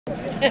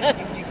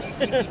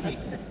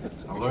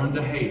I learned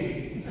to hate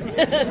it.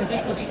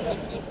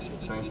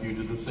 Thank you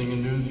to the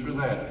Singing News for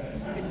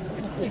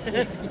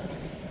that.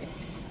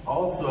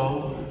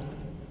 Also,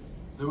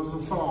 there was a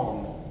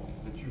song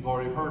that you've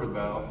already heard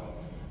about,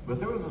 but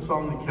there was a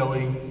song that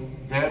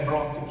Dad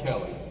brought to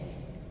Kelly,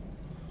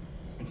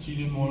 and she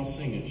didn't want to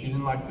sing it. She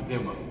didn't like the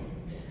demo.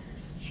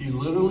 She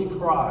literally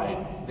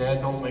cried,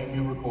 "Dad, don't make me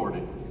record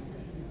it."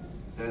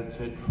 Dad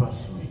said,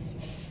 "Trust me."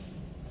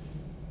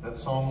 That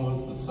song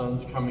was "The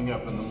Sun's Coming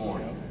Up in the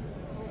Morning."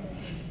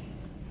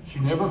 She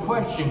never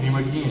questioned him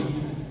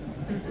again.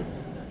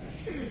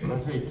 But I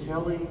tell you,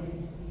 Kelly,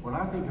 when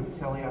I think of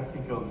Kelly, I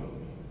think of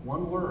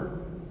one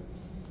word: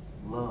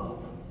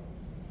 love.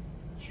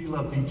 She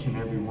loved each and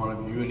every one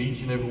of you, and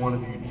each and every one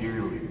of you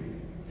dearly.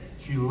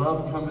 She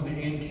loved coming to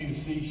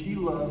NQC. She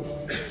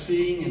loved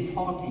seeing and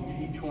talking to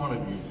each one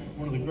of you.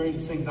 One of the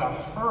greatest things I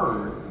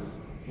heard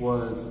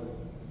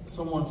was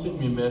someone sent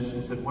me a message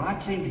and said, when I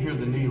came to hear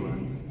the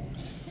Nelons,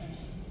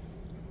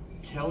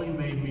 Kelly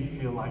made me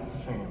feel like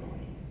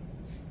family.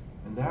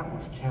 And that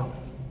was Kelly.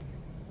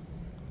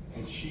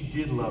 And she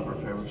did love her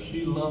family.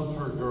 She loved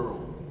her girl.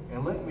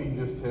 And let me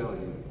just tell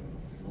you,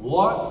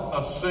 what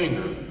a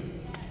singer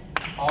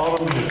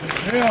Autumn is.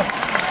 Yeah.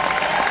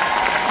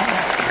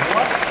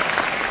 What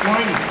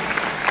strength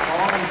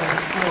Autumn has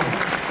shown.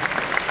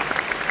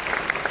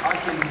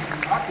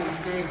 I can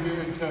stand here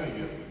and tell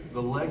you,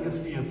 the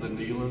legacy of the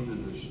Nelons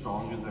is as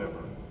strong as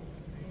ever.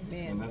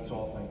 Amen. And that's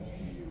all thanks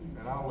to you.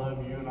 And I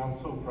love you, and I'm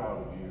so proud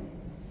of you.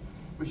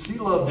 But she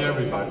loved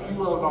everybody. She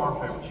loved our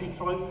family. She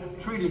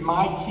treated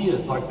my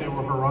kids like they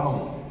were her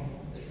own.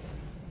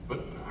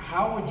 But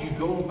how would you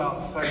go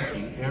about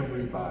thanking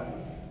everybody?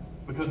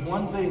 Because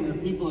one thing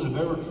that people that have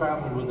ever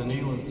traveled with the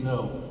Nelons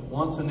know,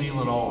 once a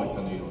Nelon, always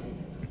a Nelon.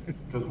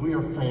 Because we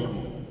are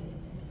family.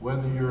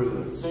 Whether you're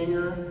the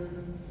singer,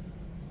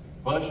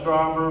 bus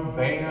driver,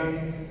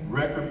 band,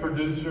 record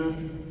producer,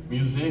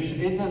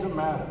 musician, it doesn't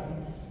matter.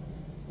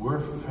 We're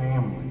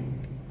family.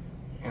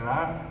 And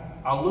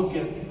I look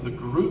at the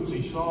groups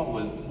he saw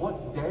with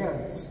what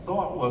Dad's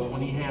thought was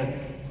when he had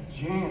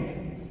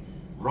Janet,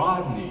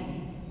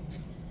 Rodney,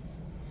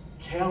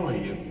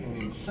 Kelly,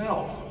 and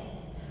himself.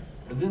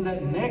 And then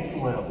that next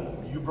level,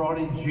 you brought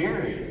in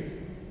Jerry.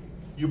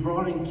 You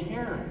brought in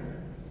Karen.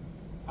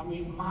 I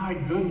mean, my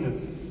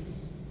goodness.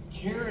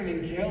 Karen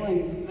and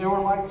Kelly, they were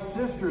like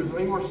sisters.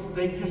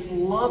 They just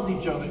loved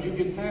each other, you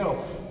could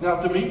tell. Now,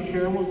 to me,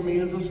 Karen was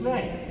mean as a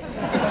snake.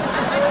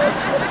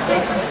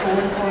 That's a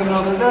story for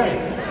another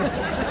day.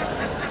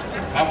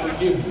 I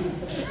forgive you.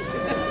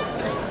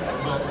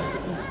 But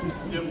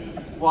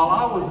while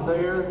I was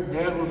there,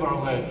 Dad was our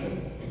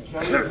legend, and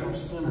Kelly was our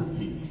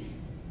centerpiece.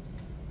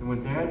 And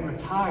when Dad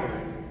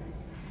retired,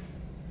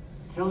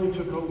 Kelly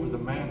took over the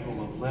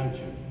mantle of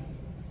legend.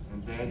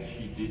 And Dad,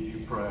 she did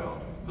you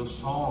proud. The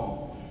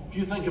song. If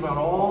you think about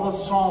all the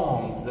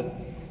songs that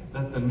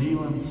the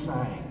Nelons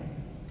sang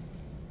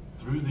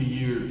through the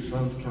years,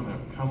 Sun's Coming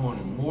Up, Come On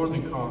In, More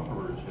Than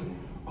Conquerors, and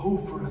Oh,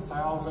 for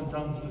 1,000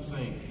 Tongues to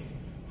Sing.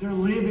 They're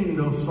living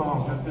those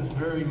songs at this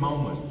very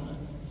moment.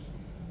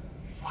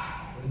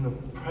 Wow, in the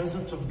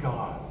presence of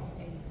God.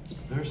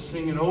 They're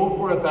singing Oh,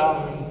 for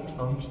 1,000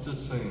 Tongues to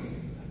Sing.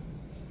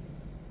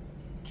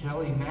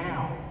 Kelly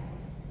now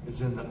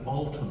is in the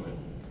ultimate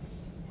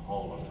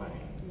Hall of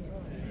Fame.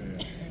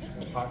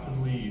 If I could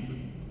leave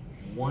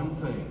one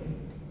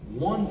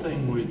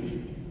thing with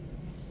you,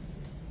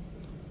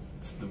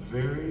 it's the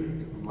very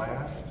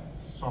last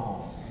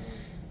song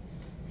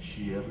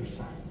she ever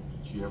sang,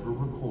 she ever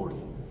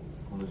recorded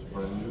on this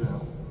brand new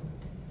album.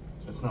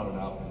 It's not an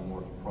album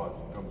anymore, it's a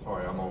project. I'm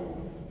sorry, I'm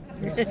old.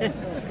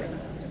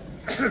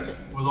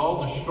 With all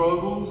the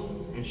struggles,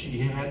 and she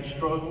had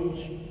struggles,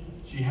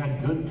 she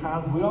had good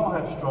times. We all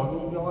have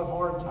struggles, we all have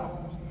hard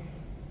times.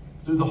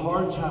 Through the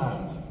hard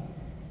times,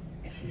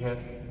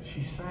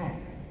 she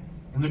sang.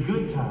 In the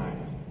good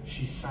times,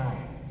 she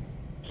sang.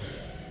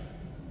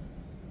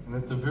 And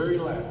at the very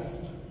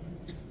last,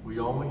 we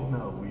always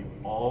know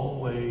we've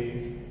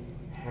always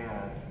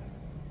had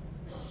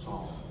a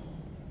song.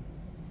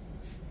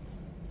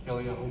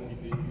 Kelly, I hope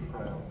you did you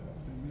proud.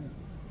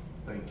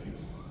 Thank you.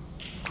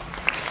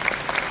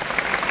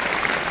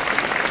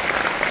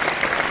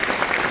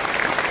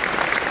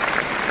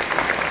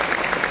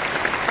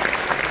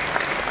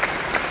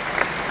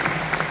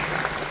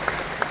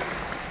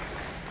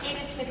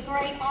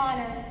 Great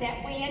honor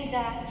that we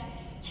induct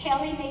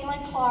Kelly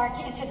Nelon Clark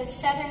into the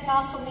Southern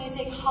Gospel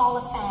Music Hall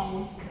of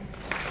Fame.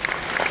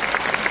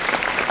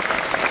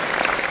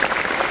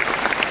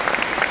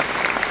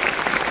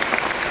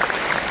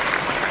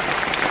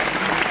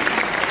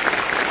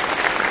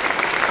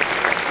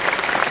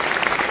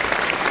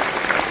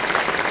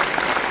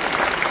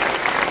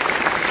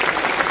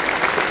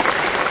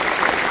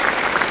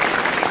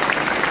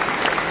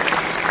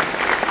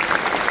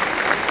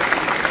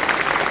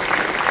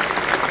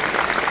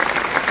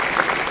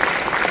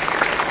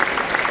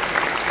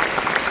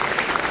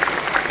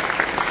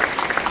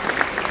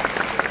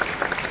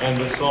 And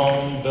the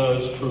song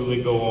does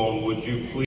truly go on. Would you please